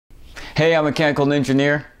Hey, I'm Mechanical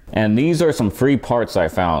Ninja, and these are some free parts I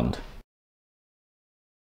found.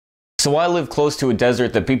 So I live close to a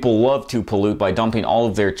desert that people love to pollute by dumping all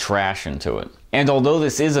of their trash into it. And although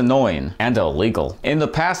this is annoying and illegal, in the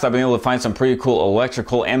past I've been able to find some pretty cool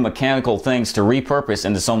electrical and mechanical things to repurpose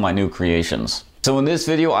into some of my new creations. So in this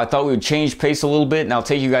video I thought we would change pace a little bit, and I'll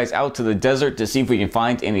take you guys out to the desert to see if we can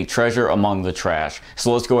find any treasure among the trash.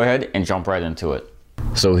 So let's go ahead and jump right into it.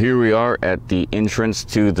 So here we are at the entrance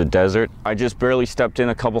to the desert. I just barely stepped in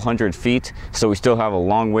a couple hundred feet, so we still have a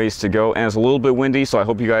long ways to go, and it's a little bit windy, so I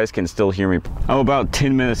hope you guys can still hear me. I'm about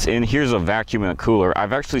 10 minutes in. Here's a vacuum and a cooler.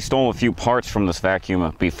 I've actually stolen a few parts from this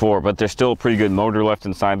vacuum before, but there's still a pretty good motor left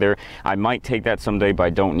inside there. I might take that someday, but I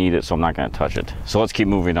don't need it, so I'm not gonna touch it. So let's keep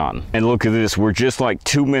moving on. And look at this, we're just like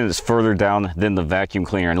 2 minutes further down than the vacuum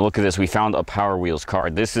cleaner, and look at this, we found a Power Wheels car.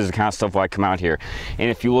 This is the kind of stuff why I come out here. And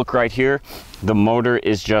if you look right here, the motor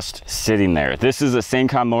is just sitting there. This is the same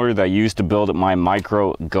kind of motor that I used to build my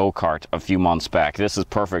micro go-kart a few months back. This is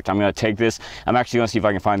perfect. I'm gonna take this. I'm actually gonna see if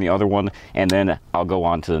I can find the other one, and then I'll go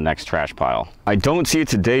on to the next trash pile. I don't see it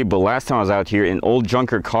today, but last time I was out here, an old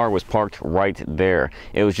junker car was parked right there.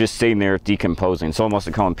 It was just sitting there decomposing. Someone must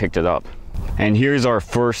have come and picked it up. And here's our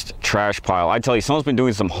first trash pile. I tell you, someone's been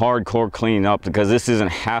doing some hardcore cleaning up, because this isn't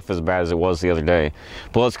half as bad as it was the other day.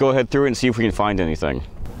 But let's go ahead through it and see if we can find anything.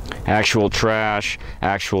 Actual trash,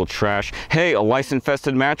 actual trash. Hey, a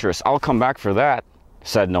lice-infested mattress. I'll come back for that,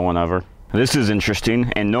 said no one ever. This is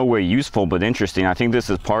interesting, and no way useful, but interesting. I think this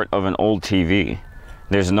is part of an old TV.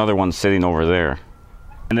 There's another one sitting over there.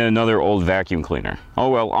 And then another old vacuum cleaner. Oh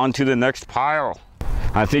well, on to the next pile.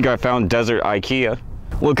 I think I found Desert IKEA.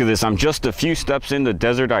 Look at this, I'm just a few steps into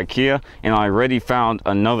Desert IKEA, and I already found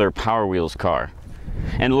another Power Wheels car.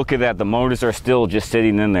 And look at that, the motors are still just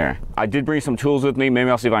sitting in there. I did bring some tools with me. Maybe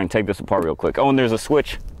I'll see if I can take this apart real quick. Oh, and there's a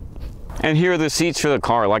switch. And here are the seats for the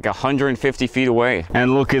car, like 150 feet away.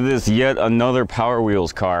 And look at this, yet another Power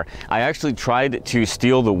Wheels car. I actually tried to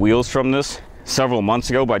steal the wheels from this several months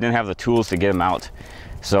ago, but I didn't have the tools to get them out.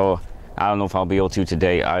 So I don't know if I'll be able to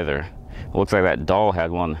today either. It looks like that doll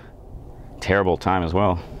had one terrible time as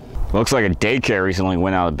well. Looks like a daycare recently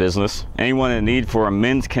went out of business. Anyone in need for a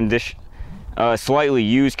men's condition, slightly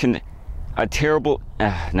used a terrible,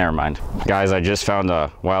 never mind. Guys, I just found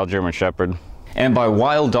a wild German Shepherd. And by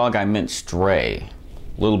wild dog, I meant stray.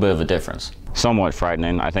 A little bit of a difference. Somewhat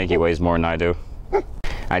frightening. I think he weighs more than I do.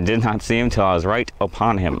 I did not see him till I was right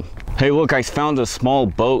upon him. Hey, look, I found a small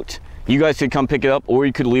boat. You guys could come pick it up, or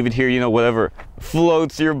you could leave it here, you know, whatever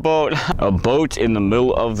floats your boat. A boat in the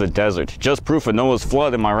middle of the desert. Just proof of Noah's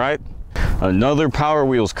flood, am I right? Another Power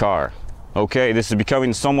Wheels car. Okay, this is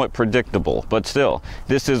becoming somewhat predictable, but still,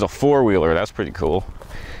 this is a four-wheeler. That's pretty cool.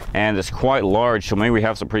 And it's quite large, so maybe we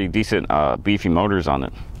have some pretty decent beefy motors on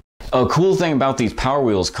it. A cool thing about these Power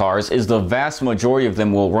Wheels cars is the vast majority of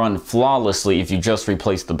them will run flawlessly if you just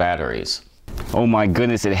replace the batteries. Oh my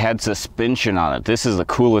goodness, it had suspension on it. This is the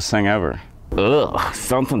coolest thing ever. Ugh,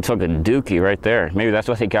 something took a dookie right there. Maybe that's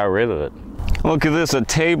why they got rid of it. Look at this, a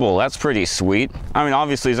table. That's pretty sweet. I mean,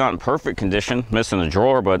 obviously it's not in perfect condition, missing a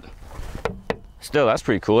drawer, but still, that's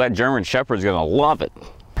pretty cool. That German Shepherd's gonna love it.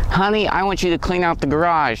 Honey, I want you to clean out the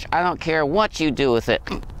garage. I don't care what you do with it.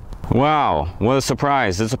 Wow, what a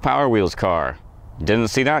surprise. It's a Power Wheels car. Didn't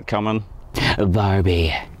see that coming.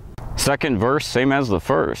 Barbie. Second verse, same as the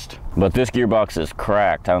first. But this gearbox is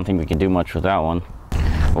cracked. I don't think we can do much with that one.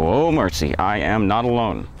 Oh, mercy, I am not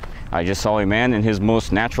alone. I just saw a man in his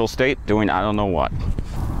most natural state doing I don't know what.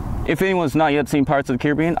 If anyone's not yet seen Pirates of the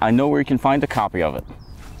Caribbean, I know where you can find a copy of it.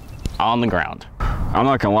 On the ground. I'm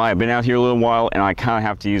not gonna lie, I've been out here a little while and I kind of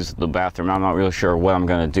have to use the bathroom. I'm not really sure what I'm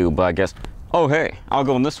gonna do, but I guess, oh hey, I'll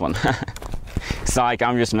go in this one. Psych,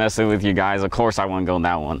 I'm just messing with you guys. Of course I want to go in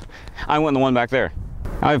that one. I went in the one back there.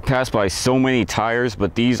 I've passed by so many tires,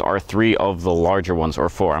 but these are 3 of the larger ones, or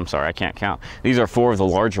 4, I'm sorry, I can't count. These are 4 of the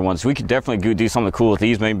larger ones. We could definitely do something cool with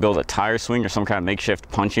these, maybe build a tire swing or some kind of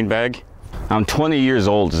makeshift punching bag. I'm 20 years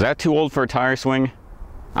old. Is that too old for a tire swing?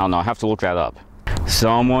 I don't know, I have to look that up.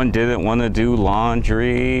 Someone didn't want to do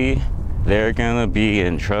laundry. They're gonna be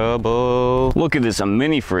in trouble. Look at this, a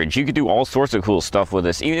mini fridge. You could do all sorts of cool stuff with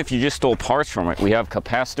this, even if you just stole parts from it. We have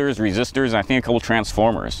capacitors, resistors, and I think a couple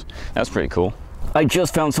transformers. That's pretty cool. I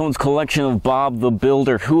just found someone's collection of Bob the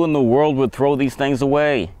Builder. Who in the world would throw these things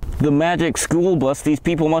away? The magic school bus, these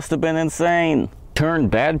people must have been insane. Turn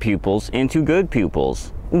bad pupils into good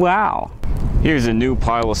pupils. Wow. Here's a new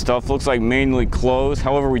pile of stuff. Looks like mainly clothes.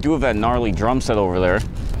 However, we do have that gnarly drum set over there.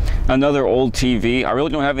 Another old TV. I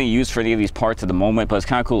really don't have any use for any of these parts at the moment, but it's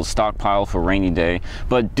kind of cool to stockpile for a rainy day.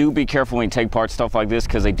 But do be careful when you take apart stuff like this,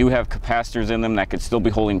 because they do have capacitors in them that could still be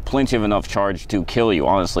holding plenty of enough charge to kill you,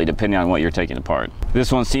 honestly, depending on what you're taking apart.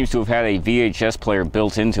 This one seems to have had a VHS player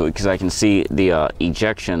built into it, because I can see the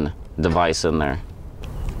ejection device in there.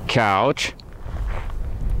 Couch.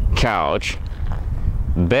 Couch.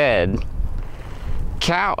 Bed.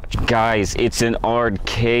 Couch. Guys, it's an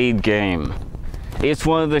arcade game. It's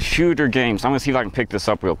one of the shooter games. I'm gonna see if I can pick this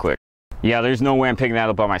up real quick. Yeah, there's no way I'm picking that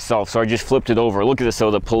up by myself, so I just flipped it over. Look at this,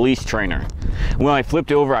 so the police trainer. When I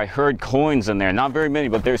flipped it over, I heard coins in there. Not very many,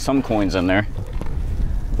 but there's some coins in there.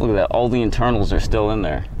 Look at that, all the internals are still in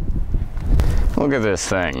there. Look at this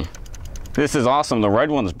thing. This is awesome. The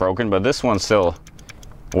red one's broken, but this one still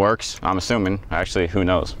works, I'm assuming. Actually, who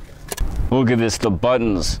knows? Look at this, the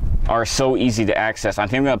buttons are so easy to access. I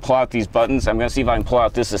think I'm gonna pull out these buttons. I'm gonna see if I can pull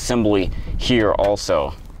out this assembly here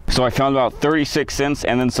also. So I found about 36 cents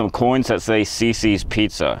and then some coins that say CiCi's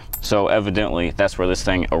Pizza. So evidently that's where this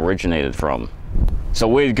thing originated from. So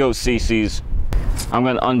way to go, CiCi's. I'm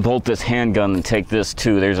gonna unbolt this handgun and take this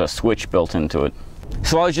too. There's a switch built into it.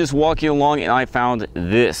 So I was just walking along and I found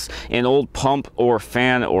this, an old pump or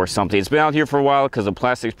fan or something. It's been out here for a while because the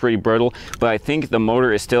plastic's pretty brittle, but I think the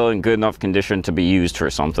motor is still in good enough condition to be used for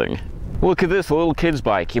something. Look at this, a little kid's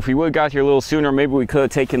bike. If we would have got here a little sooner, maybe we could have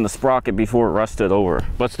taken the sprocket before it rusted over,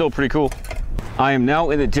 but still pretty cool. I am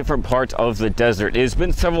now in a different part of the desert. It has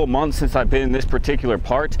been several months since I've been in this particular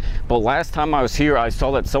part, but last time I was here, I saw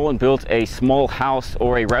that someone built a small house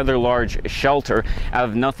or a rather large shelter out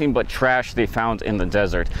of nothing but trash they found in the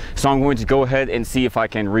desert. So I'm going to go ahead and see if I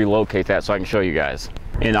can relocate that so I can show you guys.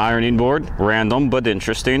 An ironing board, random but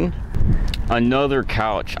interesting. Another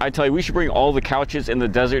couch. I tell you, we should bring all the couches in the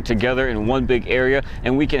desert together in one big area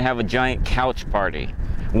and we can have a giant couch party.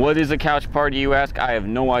 What is a couch party, you ask? I have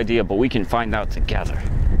no idea, but we can find out together.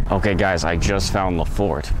 Okay guys, I just found the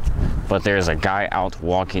fort, but there's a guy out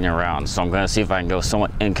walking around, so I'm gonna see if I can go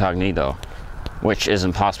somewhat incognito, which is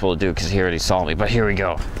impossible to do because he already saw me, but here we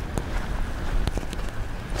go.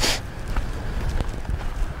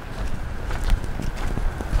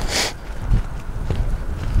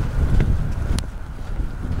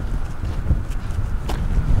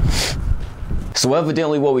 So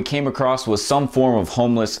evidently what we came across was some form of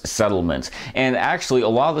homeless settlement. And actually a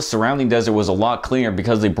lot of the surrounding desert was a lot cleaner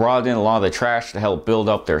because they brought in a lot of the trash to help build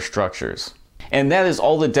up their structures. And that is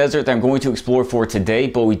all the desert that I'm going to explore for today,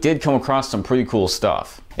 but we did come across some pretty cool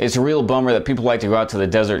stuff. It's a real bummer that people like to go out to the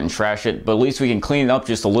desert and trash it, but at least we can clean it up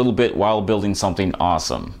just a little bit while building something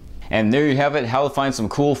awesome. And there you have it, how to find some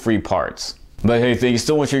cool free parts. But hey, thank you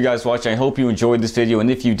so much for you guys watching. I hope you enjoyed this video,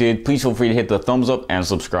 and if you did, please feel free to hit the thumbs up and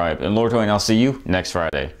subscribe. And Lord willing, I'll see you next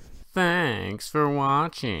Friday. Thanks for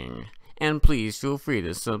watching, and please feel free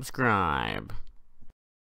to subscribe.